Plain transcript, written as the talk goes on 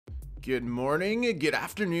Good morning, good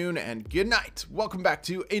afternoon, and good night. Welcome back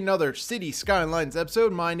to another Cities Skylines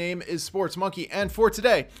episode. My name is Sports Monkey, and for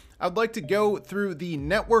today, I'd like to go through the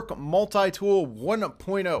Network Multitool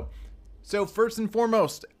 1.0. So first and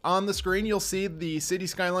foremost, on the screen, you'll see the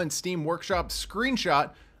Cities Skylines Steam Workshop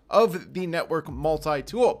screenshot of the Network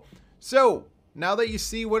Multitool. So now that you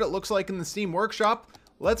see what it looks like in the Steam Workshop,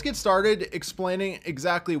 let's get started explaining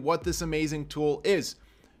exactly what this amazing tool is.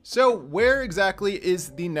 So where exactly is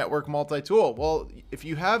the Network Multitool? Well, if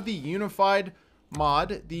you have the unified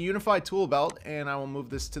mod, the unified tool belt, and I will move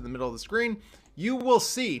this to the middle of the screen, you will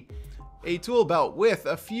see a tool belt with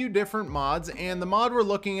a few different mods, and the mod we're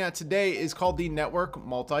looking at today is called the Network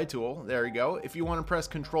Multitool. There you go. If you want to press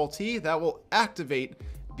Control T, that will activate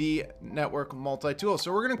the Network Multitool.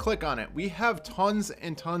 So we're going to click on it. We have tons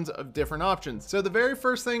and tons of different options. So the very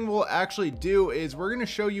first thing we'll actually do is we're going to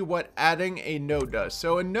show you what adding a node does.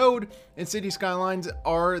 So a node in Cities Skylines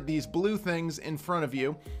are these blue things in front of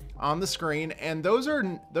you on the screen, and those are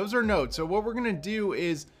nodes. So what we're going to do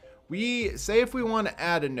is we say if we want to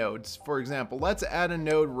add a node, for example, let's add a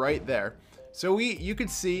node right there. So you could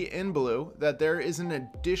see in blue that there is an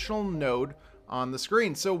additional node on the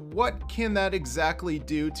screen. So what can that exactly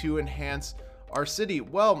do to enhance our city?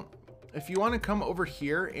 Well, if you want to come over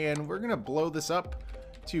here, and we're gonna blow this up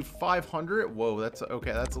to 500. Whoa, that's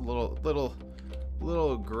okay. That's a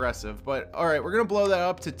little aggressive, but all right, we're gonna blow that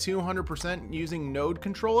up to 200% using node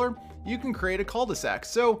controller. You can create a cul-de-sac.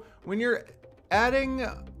 So when you're adding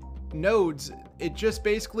nodes, it just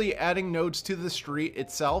basically adding nodes to the street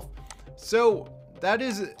itself. So that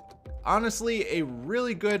is honestly a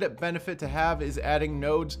really good benefit to have, is adding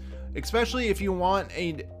nodes, especially if you want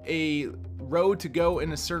a road to go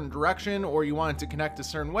in a certain direction or you want it to connect a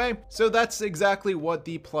certain way. So that's exactly what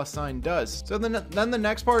the plus sign does. So then the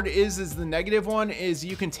next part is the negative one, is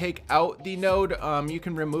you can take out the node. You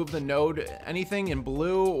can remove the node, anything in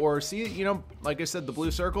blue, or see, you know, like I said, the blue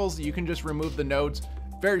circles, you can just remove the nodes.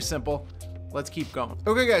 Very simple. Let's keep going.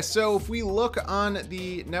 Okay guys, so if we look on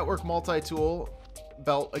the Network Multitool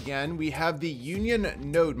belt again, we have the Union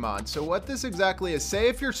Node mod. So what this exactly is, say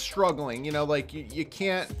if you're struggling, you know, like you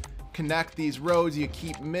can't connect these roads, you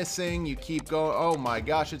keep missing, you keep going, oh my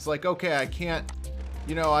gosh, it's like, okay, I can't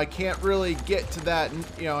really get to that,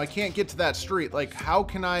 you know, I can't get to that street. Like, how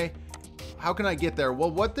can I get there? Well,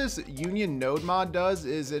 what this Union Node mod does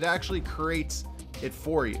is it actually creates it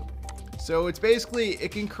for you. So it's basically,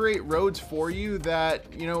 it can create roads for you that,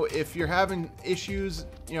 you know, if you're having issues,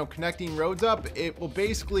 you know, connecting roads up, it will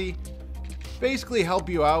basically help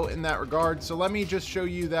you out in that regard. So let me just show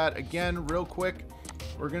you that again real quick.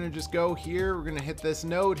 We're going to just go here. We're going to hit this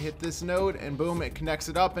node, and boom, it connects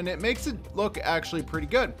it up, and it makes it look actually pretty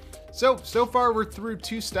good. So far we're through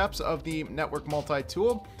 2 steps of the Network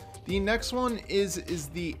Multitool. The next one is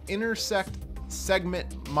the Intersect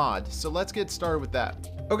Segment mod. So let's get started with that.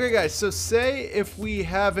 Okay guys, so say if we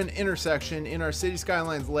have an intersection in our Cities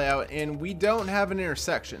Skylines layout and we don't have an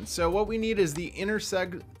intersection. So what we need is the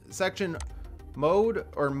intersection mode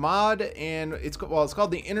or mod, and it's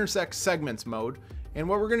called the Intersect Segments mode. And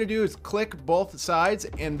what we're going to do is click both sides,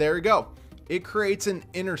 and there you go. It creates an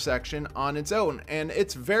intersection on its own, and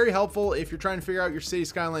it's very helpful if you're trying to figure out your Cities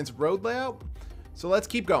Skylines road layout. So let's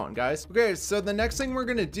keep going, guys. Okay, so the next thing we're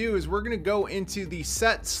going to do is we're going to go into the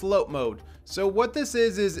set slope mode. So what this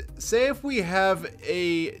is say if we have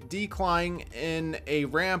a decline in a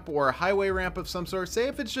ramp or a highway ramp of some sort, say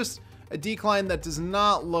if it's just a decline that does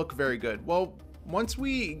not look very good. Well, once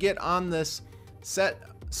we get on this set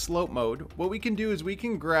slope mode, what we can do is we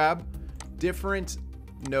can grab different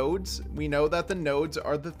nodes. We know that the nodes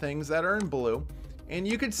are the things that are in blue, and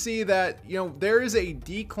you can see that, you know, there is a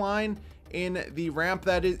decline in the ramp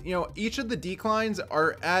that is, you know, each of the declines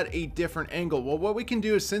are at a different angle. Well, what we can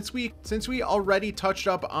do is, since we already touched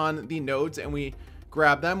up on the nodes and we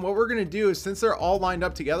grab them, what we're going to do is, since they're all lined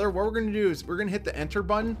up together, what we're going to do is we're going to hit the enter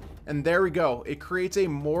button, and there we go. It creates a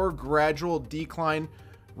more gradual decline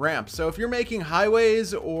ramp. So if you're making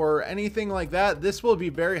highways or anything like that, this will be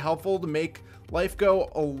very helpful to make life go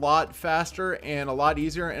a lot faster and a lot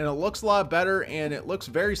easier, and it looks a lot better, and it looks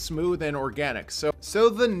very smooth and organic. So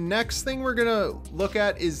the next thing we're gonna look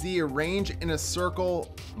at is the arrange in a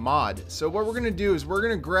circle mod. So what we're gonna do is we're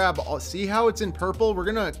gonna grab, see how it's in purple? We're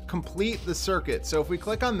gonna complete the circuit. So if we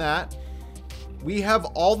click on that, we have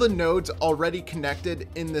all the nodes already connected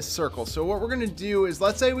in this circle. So what we're gonna do is,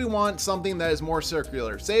 let's say we want something that is more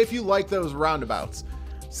circular. Say if you like those roundabouts.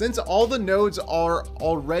 Since all the nodes are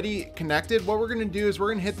already connected, what we're gonna do is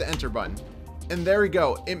we're gonna hit the enter button. And there we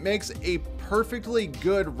go. It makes a perfectly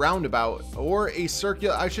good roundabout, or a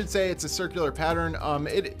circular, I should say it's a circular pattern.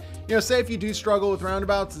 Say if you do struggle with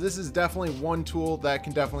roundabouts, this is definitely one tool that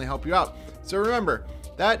can definitely help you out. So remember,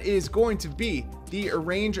 that is going to be the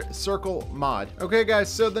Arrange Circle mod. Okay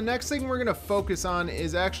guys, so the next thing we're gonna focus on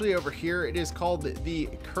is actually over here. It is called the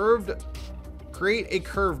Create a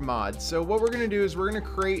Curve mod. So what we're gonna do is we're gonna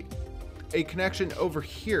create a connection over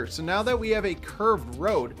here. So now that we have a curved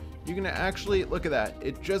road, you can actually, look at that.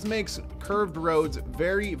 It just makes curved roads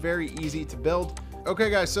very, very easy to build.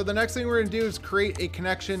 Okay guys, so the next thing we're gonna do is create a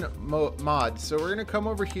connection mod. So we're gonna come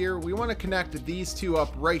over here. We wanna connect these two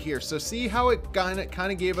up right here. So see how it kind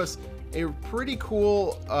of gave us a pretty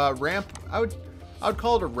cool ramp. I would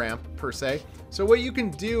call it a ramp per se. So what you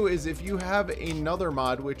can do is, if you have another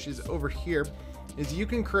mod, which is over here, is you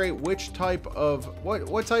can create which type of,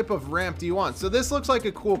 what type of ramp do you want? So this looks like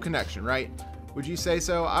a cool connection, right? Would you say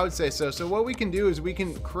so? I would say so. So what we can do is we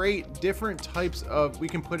can create different types of, we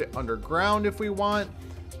can put it underground if we want.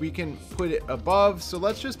 We can put it above. So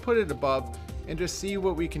let's just put it above and just see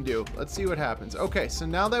what we can do. Let's see what happens. Okay, so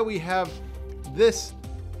now that we have this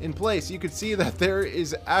in place, you could see that there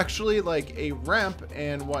is actually like a ramp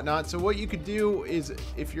and whatnot. So what you could do is,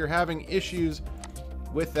 if you're having issues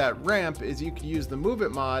with that ramp, is you can use the Move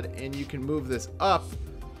It mod and you can move this up.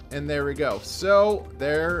 And there we go. So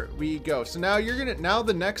there we go. So now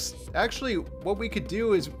the next, actually what we could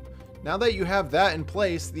do is, now that you have that in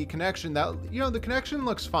place, the connection, that, the connection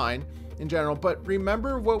looks fine in general, but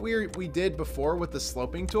remember what we did before with the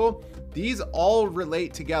sloping tool? These all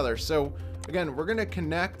relate together. So again, we're gonna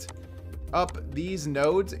connect up these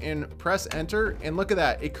nodes and press enter, and look at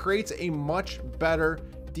that. It creates a much better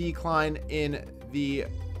decline in the,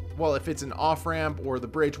 well, if it's an off ramp or the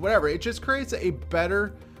bridge, whatever, it just creates a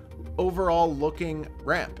better overall looking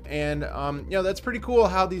ramp. And that's pretty cool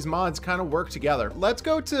how these mods kind of work together. Let's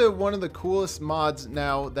go to one of the coolest mods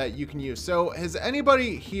now that you can use. So has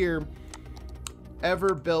anybody here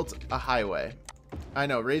ever built a highway? I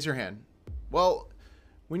know, raise your hand. Well,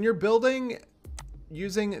 when you're building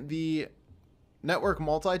using the Network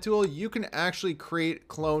Multitool, you can actually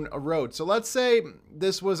clone a road. So let's say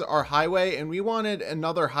this was our highway and we wanted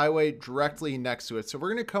another highway directly next to it. So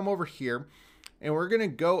we're going to come over here and we're going to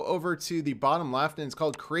go over to the bottom left, and it's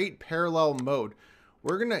called Create Parallel Mode.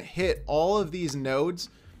 We're going to hit all of these nodes,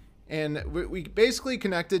 and we basically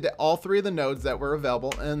connected to all three of the nodes that were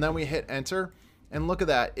available, and then we hit enter, and look at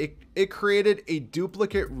that. It created a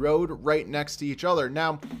duplicate road right next to each other.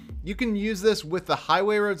 Now, you can use this with the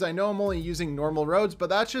highway roads. I know I'm only using normal roads, but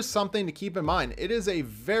that's just something to keep in mind. It is a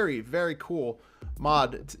very, very cool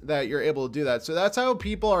mod that you're able to do that. So that's how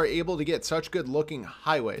people are able to get such good looking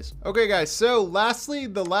highways. Okay guys, so lastly,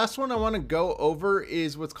 the last one I want to go over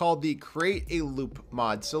is what's called the Create a Loop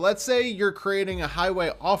mod. So let's say you're creating a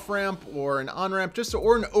highway off ramp or an on ramp,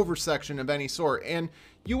 or an oversection of any sort, and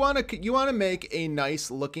you want to make a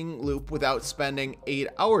nice looking loop without spending 8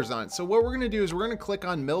 hours on it. So what we're going to do is we're going to click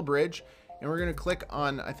on Mill Bridge, and we're going to click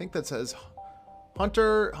on, I think that says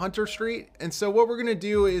Hunter Street. And so what we're going to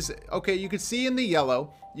do is, okay, you can see in the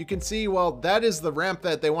yellow, you can see, well, that is the ramp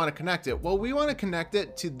that they want to connect it. Well, we want to connect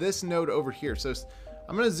it to this node over here. So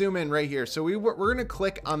I'm going to zoom in right here. So we're going to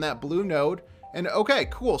click on that blue node, and okay,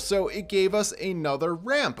 cool. So it gave us another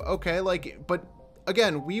ramp. Okay, but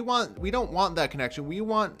again, we don't want that connection. We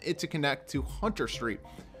want it to connect to Hunter Street.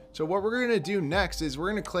 So what we're going to do next is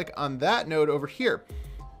we're going to click on that node over here.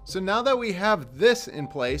 So now that we have this in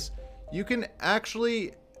place, you can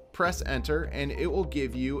actually press enter and it will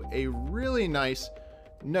give you a really nice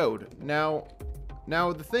node. Now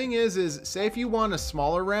the thing is say if you want a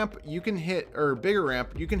smaller ramp, you can hit, or bigger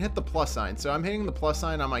ramp, you can hit the plus sign. So I'm hitting the plus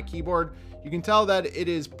sign on my keyboard. You can tell that it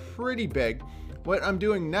is pretty big. What I'm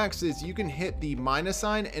doing next is you can hit the minus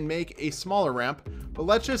sign and make a smaller ramp, but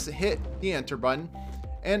let's just hit the enter button.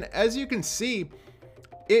 And as you can see,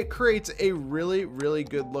 it creates a really, really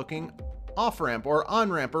good looking off ramp or on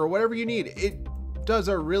ramp or whatever you need. It does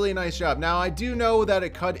a really nice job. Now I do know that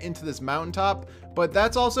it cut into this mountaintop, but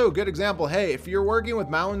that's also a good example. Hey, if you're working with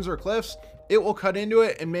mountains or cliffs, it will cut into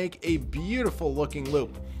it and make a beautiful looking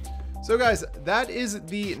loop. So guys, that is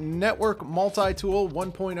the Network Multitool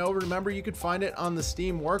 1.0. Remember, you could find it on the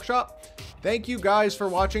Steam Workshop. Thank you guys for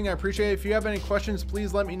watching. I appreciate it. If you have any questions,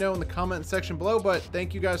 please let me know in the comment section below. But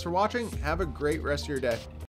thank you guys for watching. Have a great rest of your day.